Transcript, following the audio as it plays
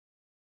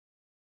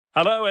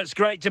Hello, it's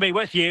great to be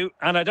with you,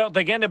 and I don't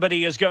think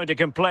anybody is going to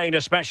complain,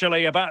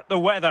 especially about the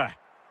weather.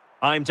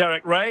 I'm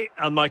Derek Ray,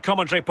 and my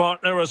commentary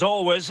partner, as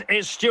always,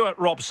 is Stuart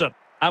Robson.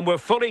 And we're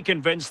fully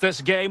convinced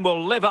this game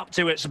will live up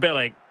to its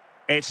billing.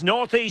 It's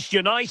North East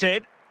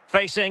United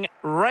facing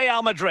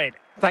Real Madrid.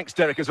 Thanks,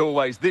 Derek, as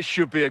always. This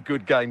should be a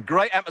good game.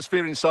 Great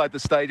atmosphere inside the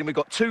stadium. We've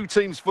got two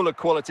teams full of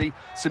quality,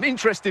 some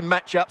interesting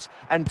matchups,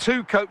 and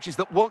two coaches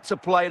that want to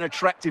play an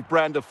attractive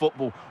brand of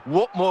football.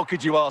 What more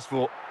could you ask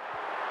for?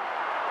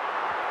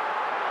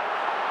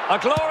 A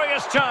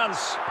glorious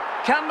chance.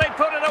 Can they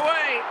put it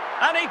away?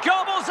 And he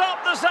gobbles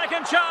up the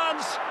second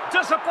chance.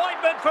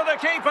 Disappointment for the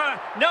keeper.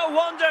 No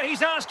wonder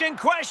he's asking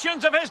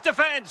questions of his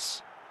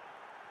defence.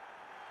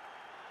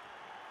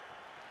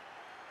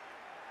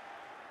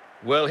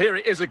 Well, here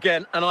it is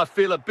again, and I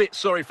feel a bit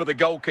sorry for the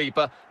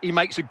goalkeeper. He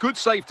makes a good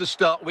save to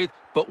start with,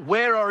 but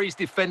where are his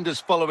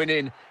defenders following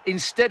in?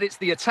 Instead, it's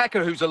the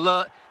attacker who's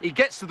alert. He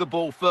gets to the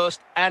ball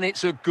first, and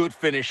it's a good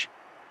finish.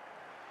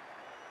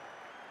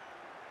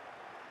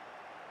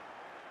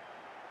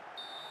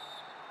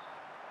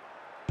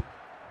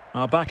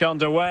 Back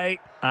underway,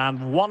 and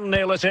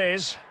 1-0 it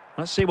is.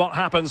 Let's see what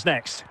happens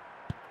next.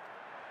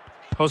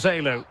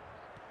 Joselu.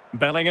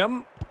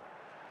 Bellingham.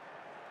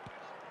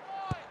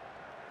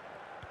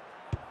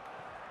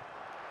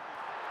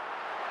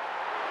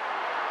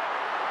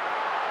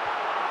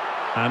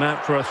 And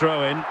out for a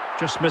throw-in,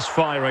 just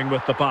misfiring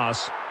with the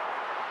pass.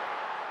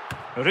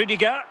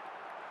 Rudiger.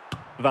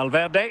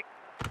 Valverde.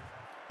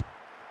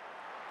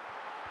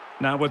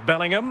 Now with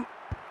Bellingham.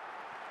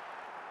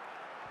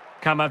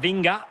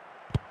 Camavinga.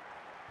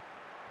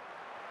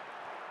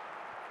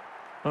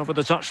 Over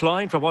the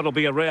touchline for what will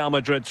be a Real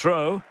Madrid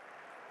throw.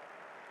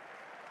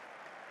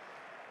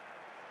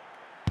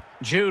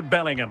 Jude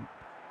Bellingham.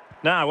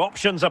 Now,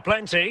 options are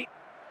plenty.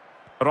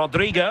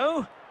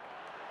 Rodrigo.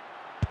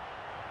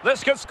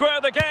 This could square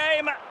the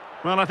game.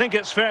 Well, I think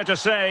it's fair to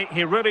say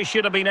he really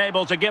should have been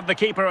able to give the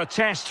keeper a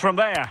test from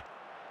there.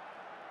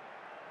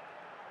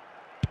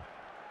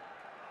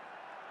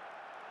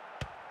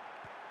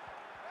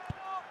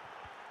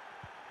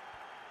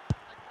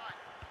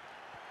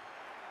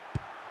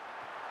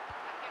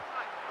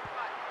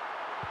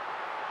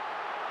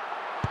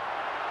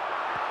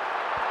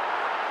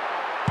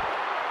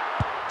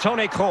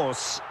 Toni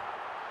Kroos.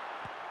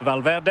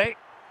 Valverde.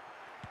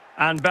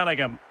 And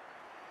Bellingham.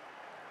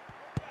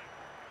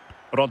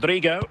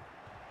 Rodrigo.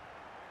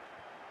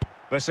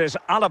 This is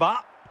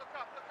Alaba.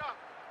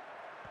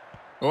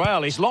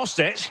 Well, he's lost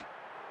it.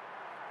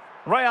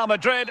 Real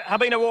Madrid have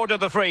been awarded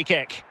the free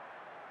kick.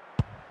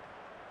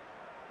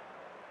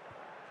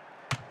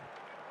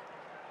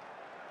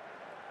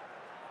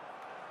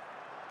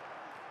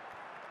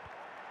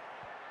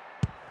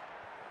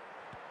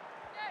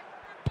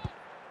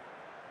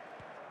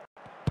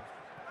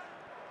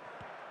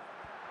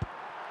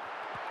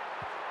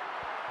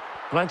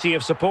 Plenty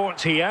of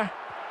support here.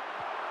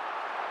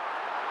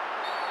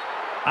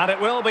 And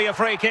it will be a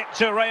free kick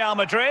to Real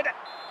Madrid.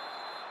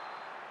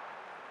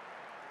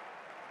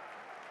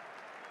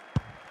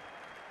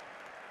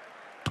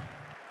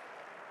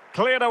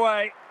 Cleared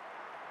away.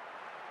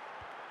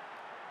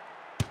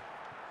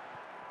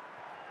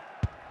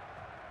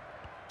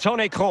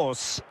 Toni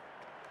Kroos.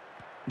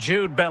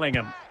 Jude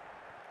Bellingham.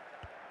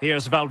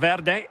 Here's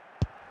Valverde.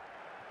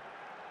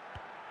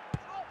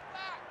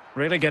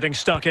 Really getting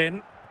stuck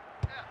in.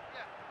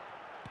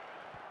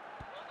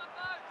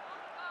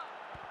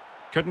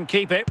 Couldn't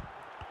keep it.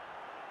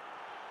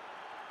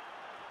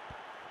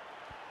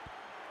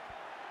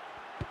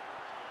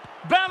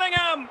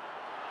 Bellingham!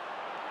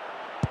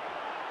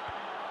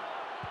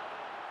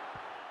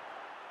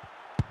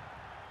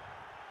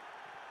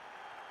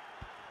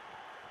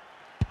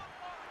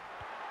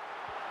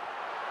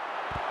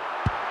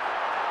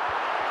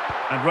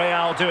 And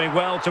Real doing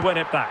well to win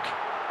it back.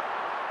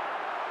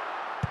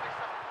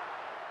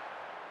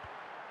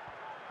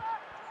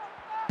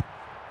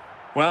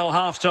 Well,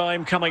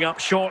 half-time coming up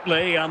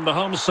shortly, and the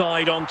home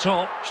side on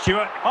top.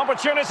 Stuart,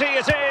 opportunity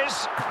it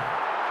is.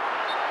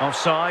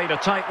 Offside, a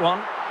tight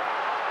one.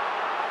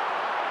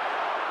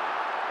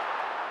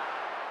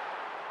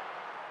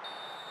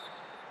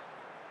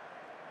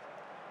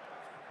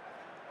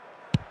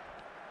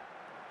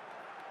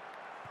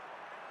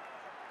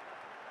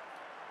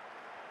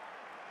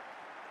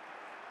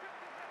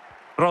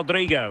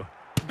 Rodrigo.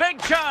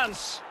 Big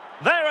chance.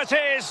 There it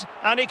is,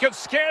 and he could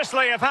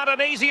scarcely have had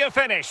an easier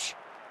finish.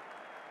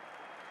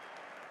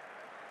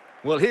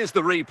 Well, here's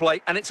the replay,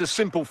 and it's a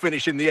simple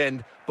finish in the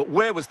end. But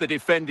where was the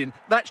defending?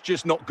 That's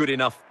just not good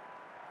enough.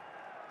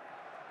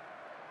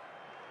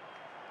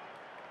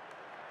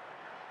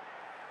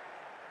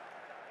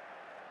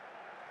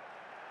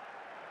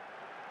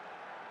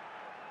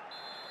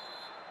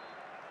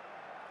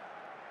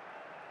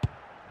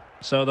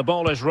 So the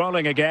ball is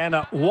rolling again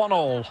at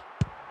 1-1.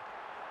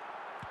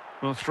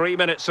 Well, 3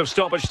 minutes of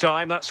stoppage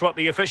time, that's what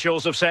the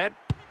officials have said.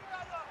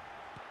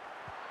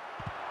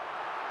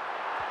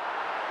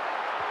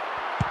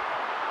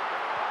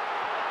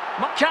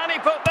 Can he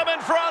put them in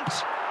front?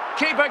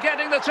 Keeper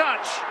getting the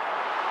touch.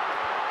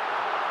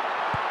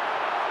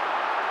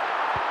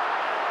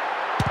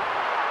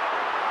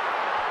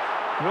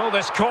 Will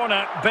this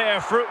corner bear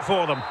fruit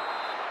for them?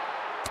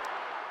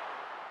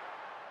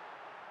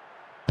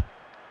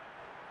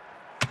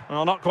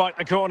 Well, not quite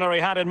the corner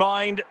he had in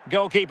mind.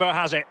 Goalkeeper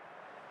has it.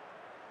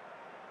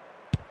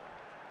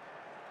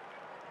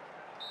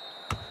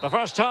 The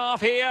first half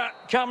here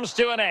comes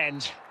to an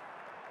end.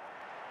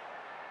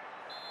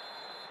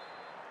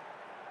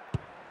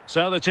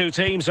 So the two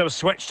teams have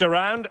switched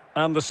around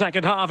and the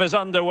second half is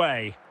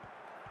underway.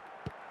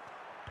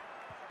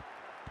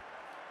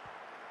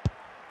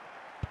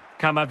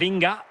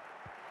 Camavinga.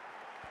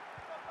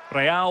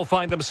 Real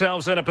find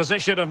themselves in a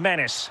position of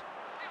menace.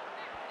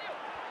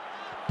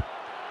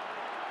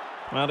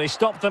 Well, he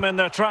stopped them in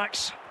their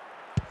tracks.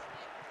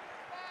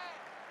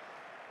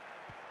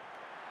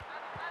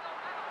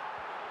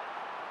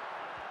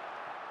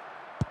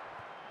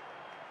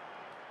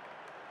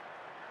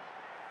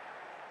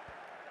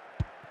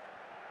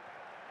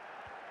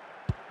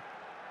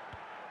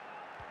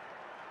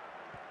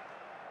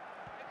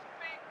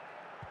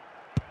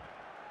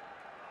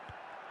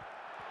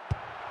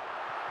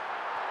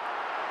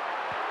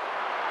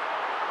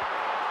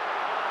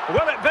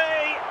 Will it be?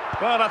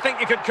 Well, I think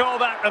you could call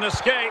that an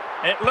escape.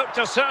 It looked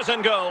a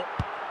certain goal.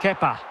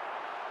 Kepa.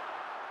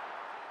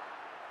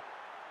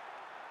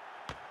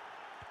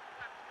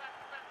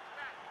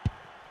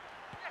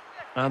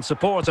 And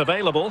support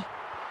available.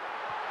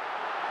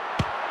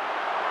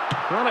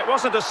 Well, it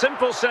wasn't a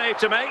simple save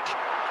to make.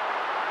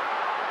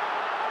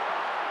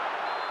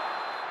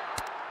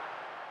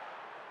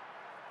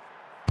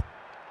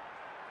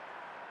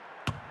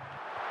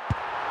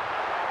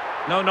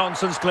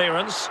 No-nonsense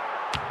clearance.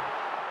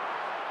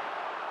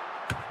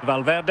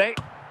 Valverde.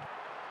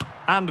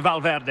 And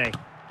Valverde.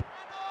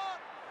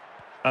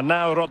 And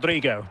now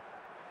Rodrigo.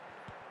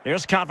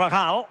 Here's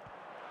Carvajal.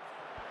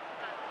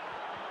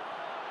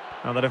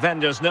 Now the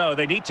defenders know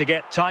they need to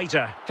get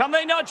tighter. Can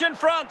they nudge in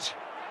front?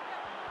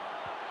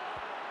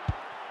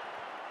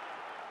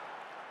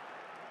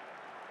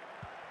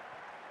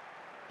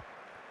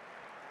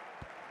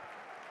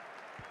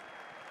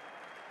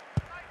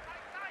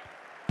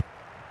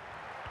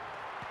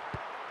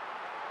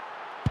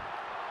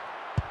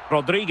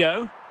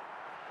 Rodrigo.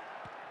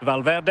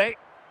 Valverde.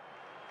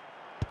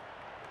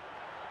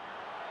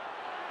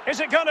 Is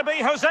it going to be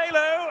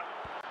Joselu?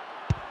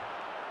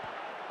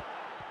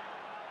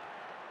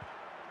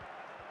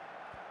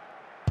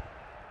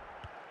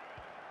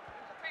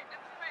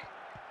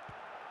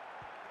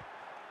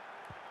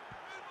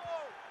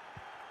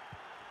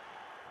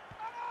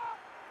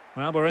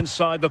 Well, we're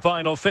inside the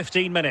final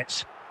 15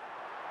 minutes.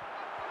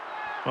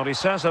 Well, he's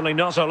certainly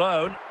not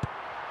alone.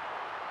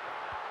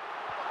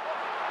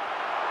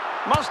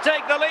 Must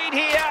take the lead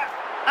here.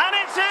 And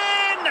it's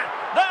in!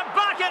 They're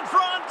back in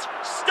front!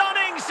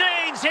 Stunning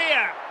scenes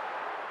here!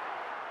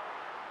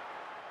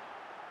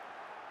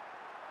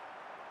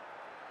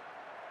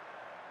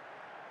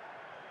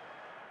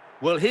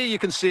 Well, here you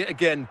can see it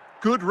again.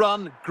 Good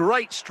run,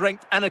 great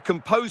strength, and a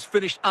composed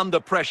finish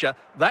under pressure.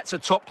 That's a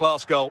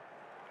top-class goal.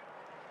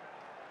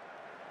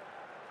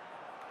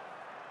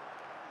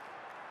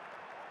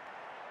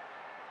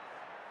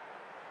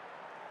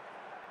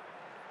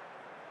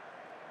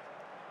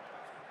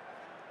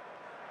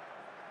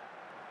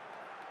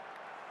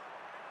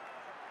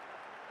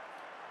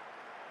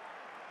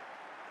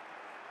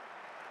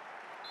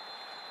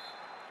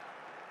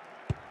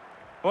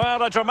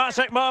 Well, a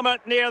dramatic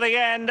moment near the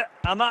end,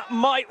 and that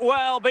might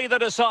well be the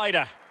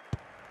decider.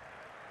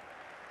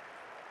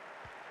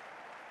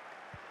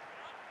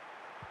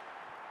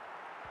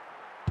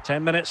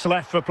 Ten minutes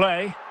left for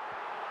play.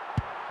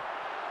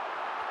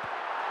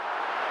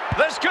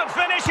 This could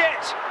finish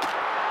it!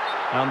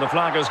 And the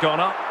flag has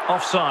gone up,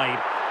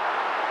 offside.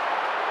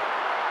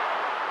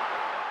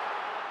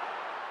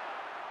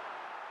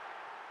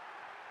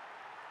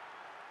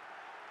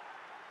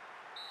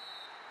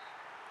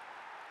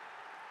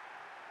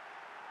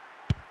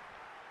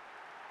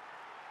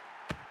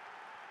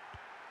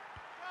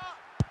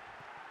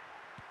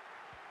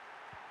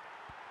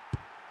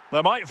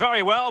 There might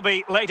very well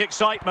be late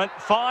excitement.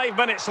 5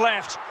 minutes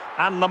left,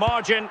 and the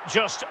margin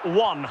just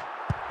 1.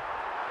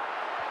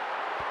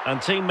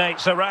 And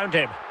teammates around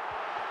him.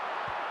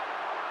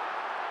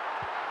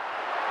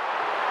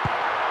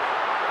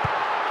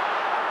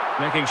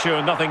 Making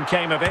sure nothing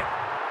came of it.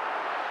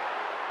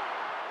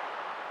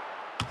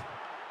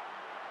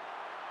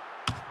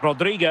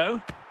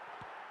 Rodrigo.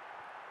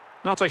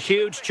 Not a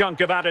huge chunk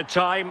of added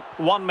time.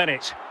 1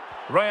 minute.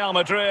 Real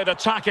Madrid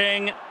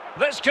attacking.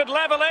 This could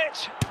level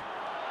it.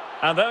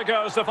 And there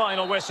goes the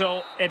final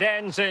whistle. It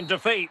ends in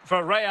defeat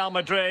for Real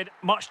Madrid,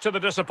 much to the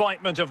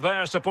disappointment of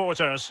their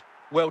supporters.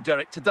 Well,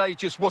 Derek, today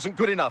just wasn't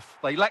good enough.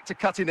 They lacked a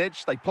cutting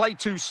edge, they played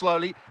too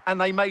slowly, and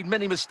they made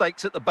many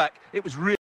mistakes at the back. It was really